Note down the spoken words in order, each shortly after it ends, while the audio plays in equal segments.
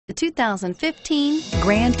The 2015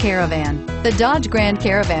 Grand Caravan. The Dodge Grand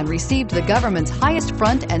Caravan received the government's highest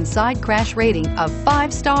front and side crash rating of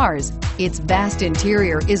 5 stars. Its vast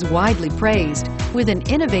interior is widely praised, with an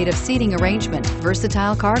innovative seating arrangement,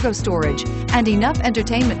 versatile cargo storage, and enough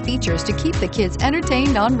entertainment features to keep the kids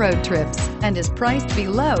entertained on road trips, and is priced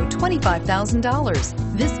below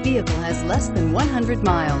 $25,000. This vehicle has less than 100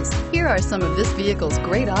 miles. Here are some of this vehicle's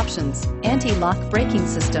great options: anti-lock braking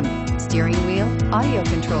system, steering wheel audio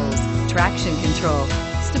controls, traction control,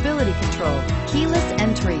 stability control, keyless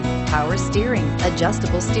entry, power steering,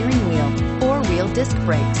 adjustable steering wheel, 4-wheel disc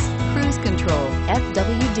brakes, cruise control,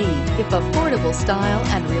 FWD. If affordable style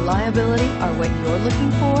and reliability are what you're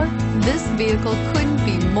looking for, this vehicle couldn't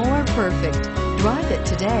be more perfect. Drive it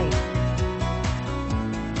today.